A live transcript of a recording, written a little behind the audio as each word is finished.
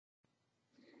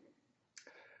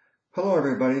Hello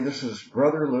everybody, this is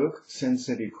Brother Luke, Sin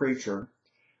City Preacher.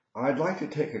 I'd like to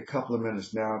take a couple of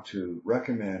minutes now to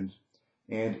recommend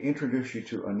and introduce you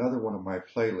to another one of my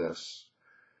playlists.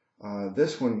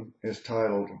 This one is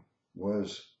titled,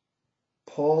 Was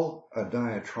Paul a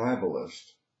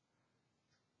Diatribalist?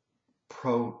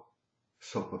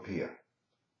 Prosopopeia.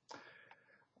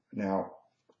 Now,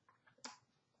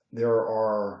 there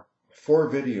are 4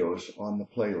 videos on the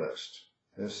playlist.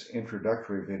 This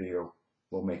introductory video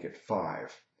will make it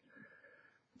 5.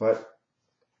 But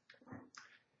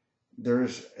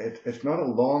it's not a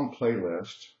long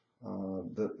playlist.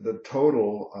 The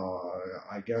total,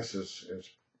 I guess,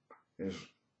 is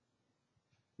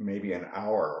maybe an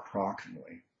hour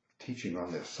approximately teaching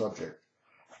on this subject.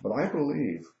 But I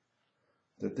believe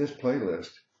that this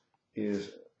playlist is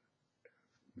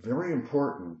very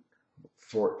important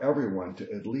for everyone to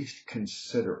at least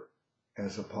consider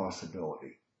as a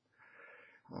possibility.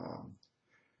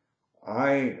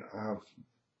 I have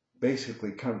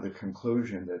basically come to the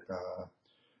conclusion that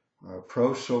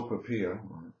prosopopeia,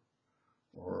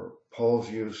 or Paul's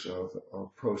use of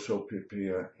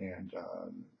prosopopeia and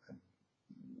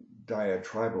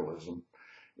diatribalism,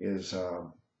 is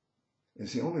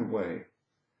the only way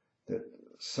that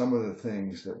some of the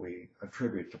things that we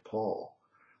attribute to Paul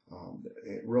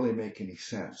it really make any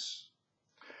sense.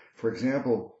 For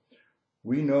example,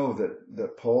 we know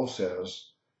that Paul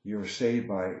says you're saved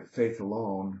by faith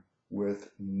alone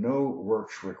with no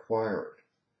works required.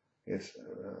 It's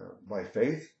by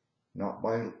faith, not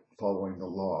by following the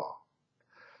law.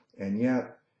 And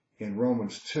yet, in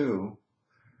Romans 2,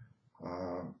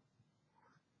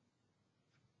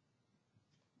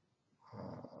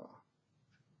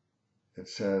 it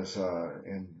says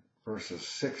in verses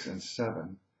 6 and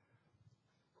 7,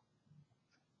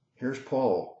 here's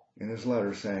Paul in his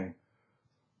letter saying,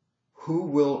 who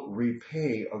will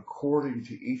repay according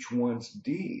to each one's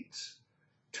deeds?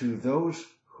 To those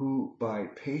who by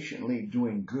patiently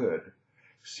doing good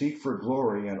seek for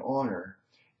glory and honor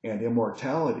and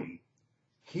immortality,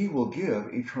 he will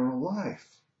give eternal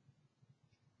life.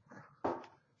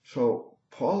 So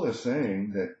Paul is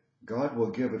saying that God will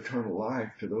give eternal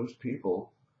life to those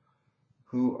people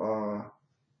who are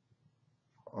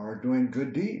doing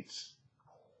good deeds.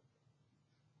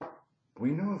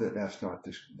 We know that that's not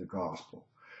the gospel.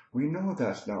 We know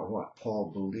that's not what Paul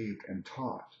believed and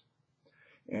taught.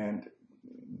 And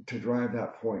to drive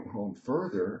that point home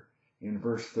further, in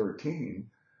verse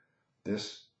 13,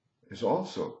 this is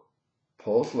also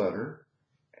Paul's letter.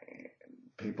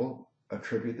 People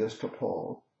attribute this to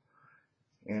Paul.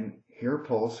 And here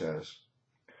Paul says,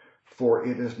 for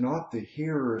it is not the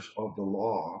hearers of the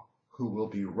law who will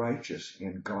be righteous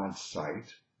in God's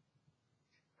sight,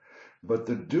 but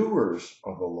the doers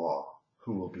of the law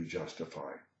who will be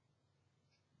justified.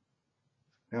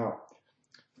 Now,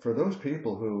 for those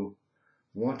people who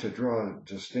want to draw a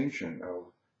distinction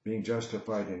of being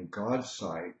justified in God's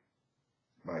sight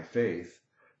by faith,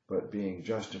 but being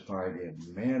justified in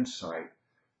man's sight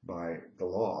by the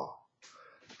law,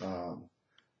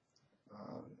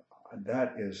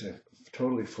 that is a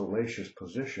totally fallacious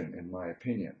position, in my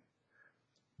opinion.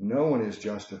 No one is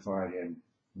justified in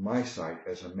my sight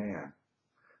as a man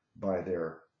by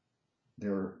their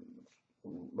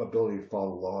ability to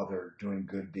follow the law, their doing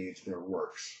good deeds, their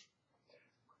works.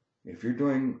 If you're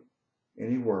doing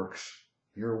any works,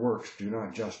 your works do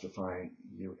not justify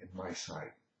you in my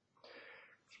sight.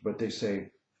 But they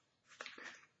say,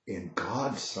 in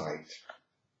God's sight,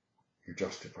 you're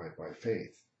justified by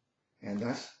faith. And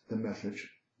that's the message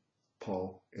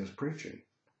Paul is preaching.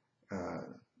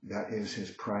 That is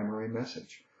his primary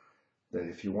message. That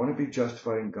if you want to be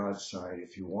justified in God's sight,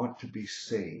 if you want to be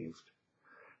saved,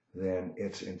 then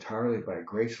it's entirely by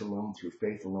grace alone, through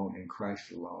faith alone, in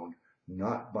Christ alone,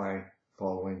 not by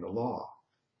following the law.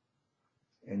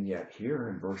 And yet here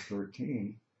in verse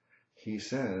 13, he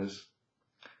says,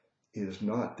 it is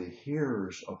not the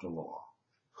hearers of the law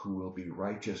who will be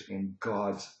righteous in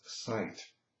God's sight,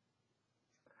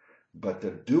 but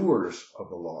the doers of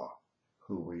the law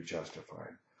who will be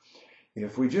justified.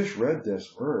 If we just read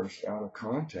this verse out of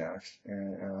context,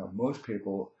 and most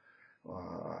people,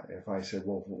 if I said,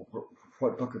 well,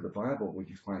 what book of the Bible would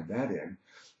you find that in?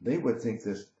 They would think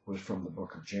this was from the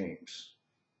book of James.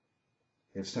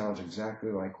 It sounds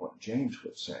exactly like what James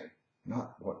would say,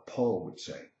 not what Paul would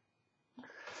say.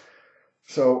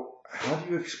 So how do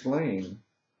you explain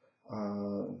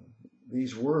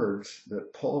these words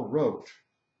that Paul wrote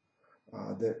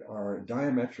that are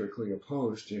diametrically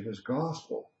opposed to his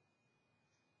gospel?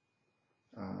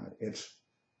 It's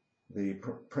the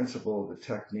principle, the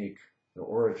technique, the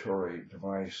oratory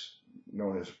device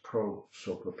known as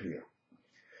prosopopeia.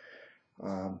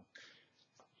 Now,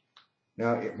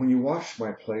 when you watch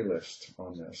my playlist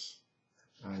on this,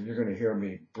 you're going to hear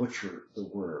me butcher the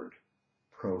word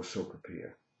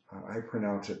Prosopopeia. I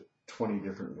pronounce it 20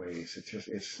 different ways.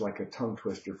 It's like a tongue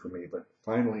twister for me, but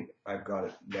finally I've got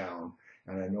it down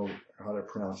and I know how to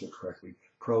pronounce it correctly.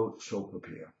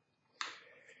 Prosopopeia.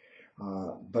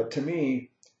 But to me,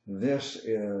 this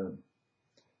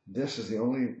is the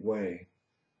only way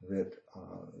that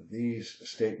these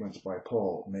statements by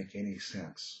Paul make any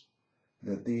sense.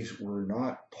 That these were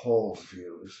not Paul's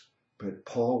views, but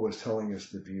Paul was telling us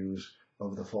the views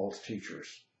of the false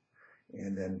teachers.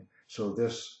 And then, so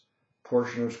this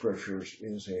portion of scriptures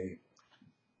is a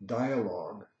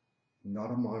dialogue,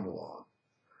 not a monologue.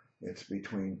 It's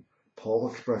between Paul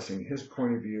expressing his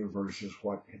point of view versus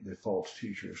what the false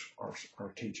teachers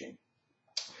are teaching.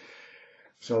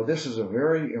 So this is a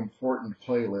very important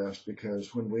playlist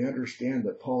because when we understand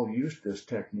that Paul used this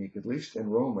technique, at least in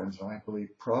Romans, and I believe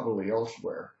probably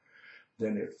elsewhere,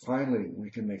 then finally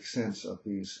we can make sense of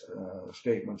these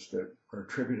statements that are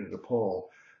attributed to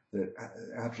Paul that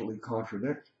absolutely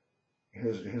contradict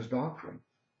his doctrine.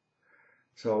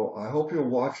 So I hope you'll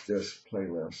watch this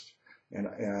playlist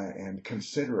and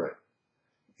consider it.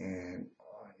 And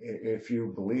if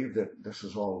you believe that this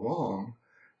is all wrong,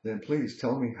 then please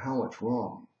tell me how it's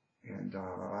wrong. And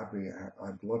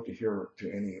I'd love to hear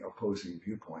to any opposing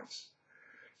viewpoints.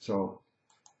 So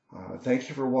thank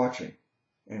you for watching,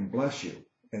 and bless you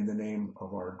in the name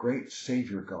of our great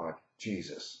Savior God,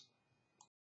 Jesus.